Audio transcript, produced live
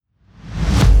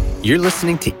You're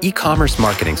listening to E-Commerce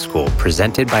Marketing School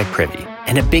presented by Privy.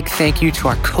 And a big thank you to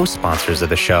our co-sponsors of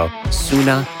the show,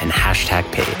 Suna and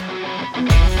 #Paid.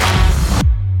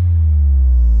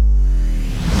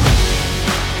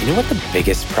 You know what the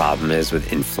biggest problem is with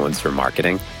influencer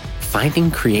marketing? Finding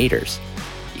creators.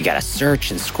 You gotta search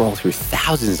and scroll through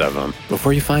thousands of them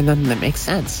before you find them that make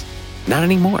sense. Not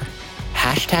anymore.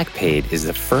 #Paid is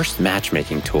the first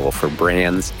matchmaking tool for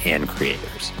brands and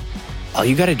creators. All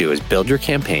you gotta do is build your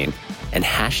campaign, and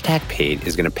 #Paid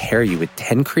is gonna pair you with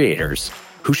 10 creators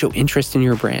who show interest in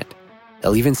your brand.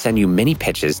 They'll even send you mini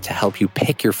pitches to help you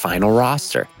pick your final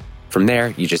roster. From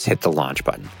there, you just hit the launch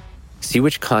button. See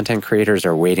which content creators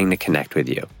are waiting to connect with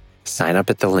you. Sign up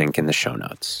at the link in the show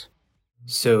notes.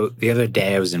 So the other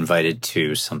day I was invited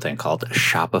to something called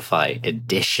Shopify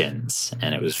Editions,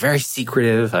 and it was very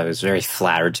secretive. I was very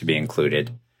flattered to be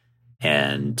included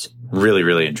and really,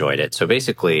 really enjoyed it. So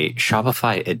basically,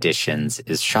 Shopify Editions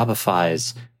is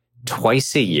Shopify's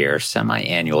twice a year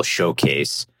semi-annual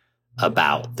showcase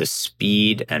about the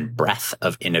speed and breadth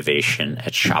of innovation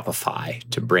at Shopify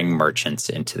to bring merchants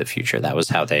into the future. That was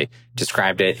how they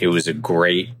described it. It was a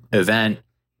great event.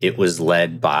 It was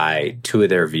led by two of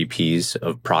their VPs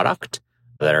of product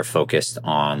that are focused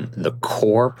on the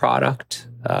core product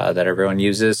that everyone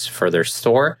uses for their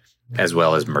store, as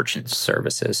well as merchant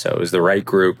services. So it was the right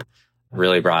group,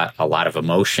 really brought a lot of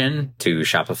emotion to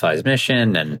Shopify's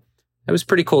mission. And it was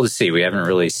pretty cool to see. We haven't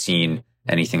really seen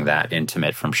anything that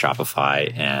intimate from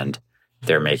Shopify. And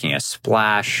they're making a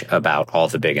splash about all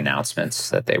the big announcements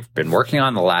that they've been working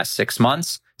on the last 6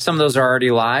 months. Some of those are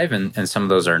already live and some of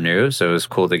those are new. So it was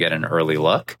cool to get an early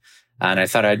look. And I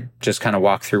thought I'd just kind of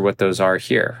walk through what those are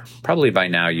here. Probably by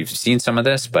now you've seen some of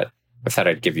this, but I thought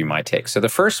I'd give you my take. So the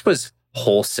first was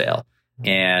wholesale.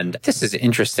 And this is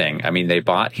interesting. I mean, they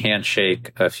bought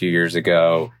Handshake a few years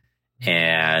ago,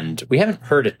 and we haven't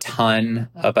heard a ton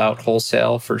about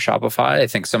wholesale for Shopify. I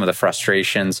think some of the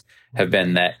frustrations have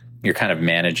been that you're kind of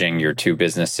managing your two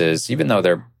businesses, even though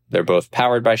they're both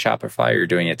powered by Shopify, you're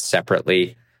doing it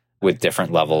separately with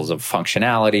different levels of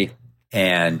functionality.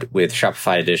 And with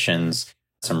Shopify Editions,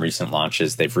 some recent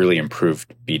launches, they've really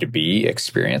improved B2B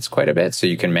experience quite a bit. So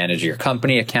you can manage your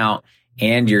company account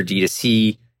and your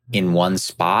D2C in one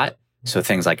spot. So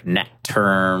things like net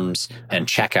terms and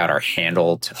checkout are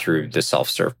handled through the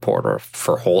self-serve portal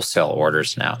for wholesale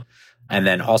orders now. And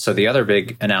then also the other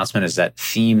big announcement is that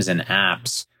themes and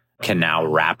apps can now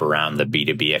wrap around the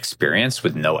B2B experience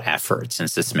with no effort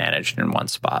since it's managed in one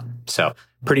spot. So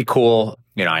pretty cool.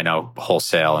 You know, I know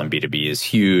wholesale and B2B is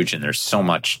huge and there's so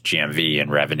much GMV and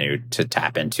revenue to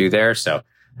tap into there. So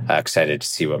excited to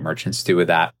see what merchants do with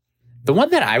that. The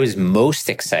one that I was most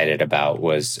excited about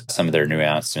was some of their new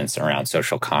announcements around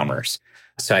social commerce.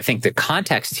 So I think the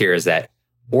context here is that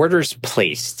orders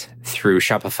placed through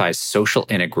Shopify's social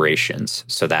integrations,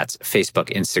 so that's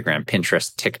Facebook, Instagram,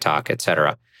 Pinterest, TikTok,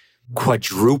 etc.,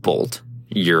 quadrupled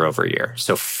year over year.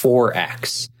 So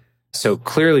 4x. So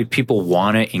clearly people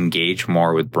want to engage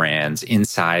more with brands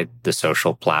inside the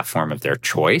social platform of their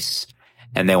choice,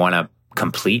 and they want to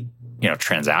complete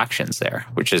transactions there,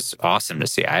 which is awesome to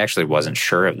see. I actually wasn't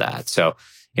sure of that. So,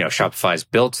 Shopify's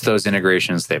built those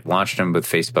integrations. They've launched them with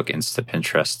Facebook, Insta,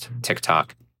 Pinterest,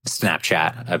 TikTok,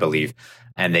 Snapchat, I believe.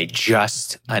 And they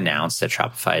just announced at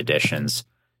Shopify Editions,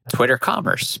 Twitter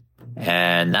Commerce.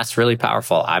 And that's really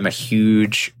powerful. I'm a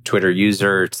huge Twitter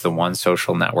user. It's the one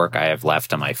social network I have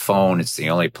left on my phone. It's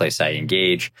the only place I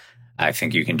engage. I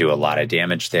think you can do a lot of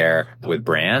damage there with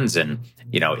brands. And,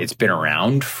 it's been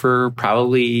around for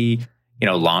probably,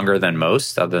 longer than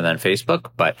most other than Facebook,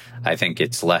 but I think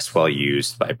it's less well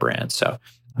used by brands. So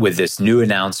with this new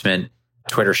announcement,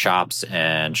 Twitter Shops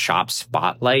and Shop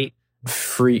Spotlight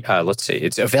free,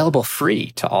 it's available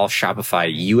free to all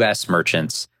Shopify US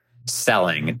merchants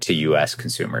selling to US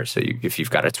consumers. So if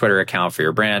you've got a Twitter account for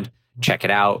your brand, check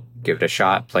it out, give it a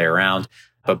shot, play around.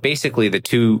 But basically the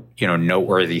two,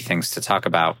 noteworthy things to talk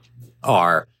about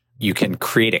are you can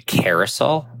create a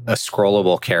carousel, a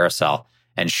scrollable carousel,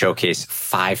 and showcase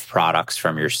 5 products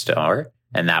from your store,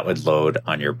 and that would load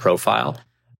on your profile.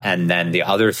 And then the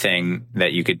other thing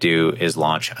that you could do is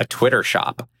launch a Twitter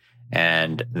shop,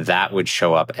 and that would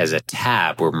show up as a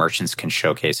tab where merchants can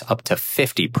showcase up to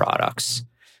 50 products.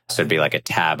 So it'd be like a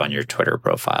tab on your Twitter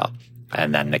profile,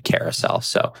 and then the carousel.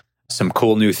 So some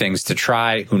cool new things to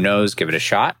try. Who knows? Give it a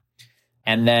shot.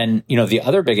 And then, the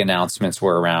other big announcements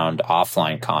were around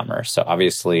offline commerce. So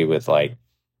obviously with like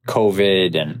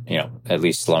COVID and, at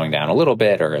least slowing down a little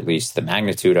bit, or at least the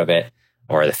magnitude of it,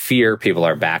 or the fear, people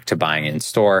are back to buying in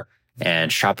store.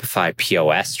 And Shopify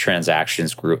POS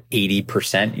transactions grew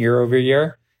 80% year over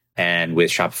year, And with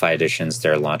Shopify Editions,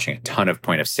 they're launching a ton of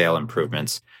point of sale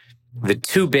improvements. The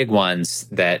two big ones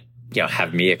that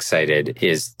have me excited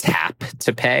is tap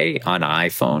to pay on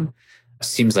iPhone.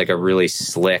 Seems like a really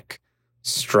slick,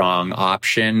 strong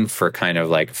option for kind of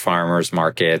like farmers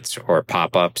markets or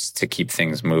pop-ups to keep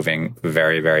things moving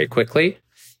very, very quickly.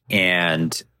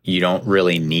 And you don't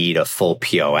really need a full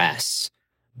POS,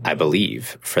 I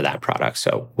believe, for that product.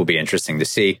 So will be interesting to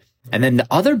see. And then the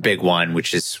other big one,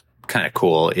 which is kind of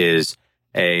cool, is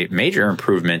a major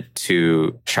improvement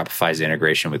to Shopify's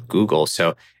integration with Google.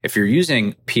 So if you're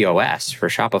using POS for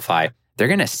Shopify, they're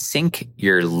going to sync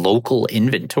your local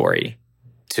inventory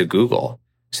to Google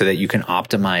so that you can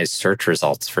optimize search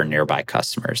results for nearby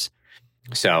customers.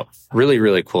 So really,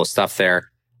 really cool stuff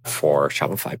there for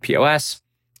Shopify POS.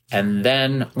 And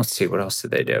then let's see, what else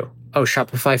did they do? Oh,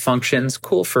 Shopify Functions,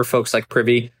 cool for folks like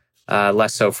Privy.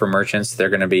 Less so for merchants. They're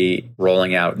going to be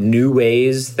rolling out new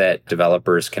ways that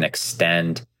developers can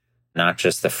extend not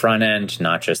just the front end,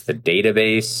 not just the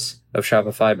database of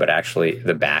Shopify, but actually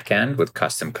the back end with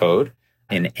custom code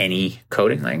in any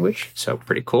coding language. So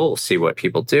pretty cool. We'll see what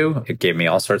people do. It gave me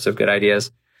all sorts of good ideas.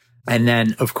 And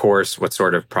then, of course, what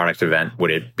sort of product event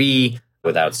would it be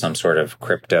without some sort of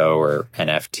crypto or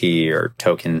NFT or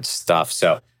token stuff?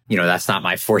 So that's not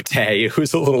my forte. It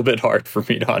was a little bit hard for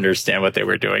me to understand what they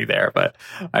were doing there, but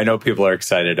I know people are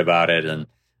excited about it and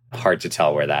hard to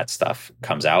tell where that stuff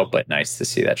comes out, but nice to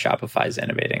see that Shopify is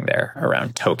innovating there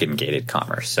around token gated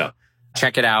commerce. So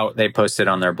check it out. They posted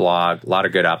on their blog, a lot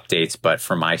of good updates, but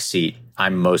for my seat,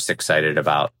 I'm most excited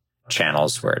about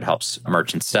channels where it helps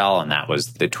merchants sell. And that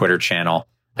was the Twitter channel,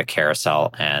 the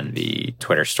carousel, and the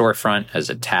Twitter storefront as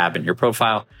a tab in your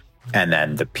profile. And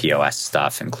then the POS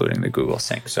stuff, including the Google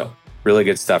Sync. So really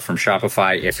good stuff from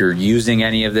Shopify. If you're using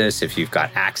any of this, if you've got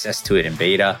access to it in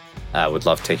beta, would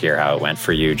love to hear how it went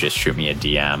for you. Just shoot me a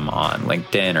DM on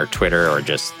LinkedIn or Twitter or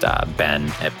just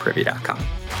ben@privy.com.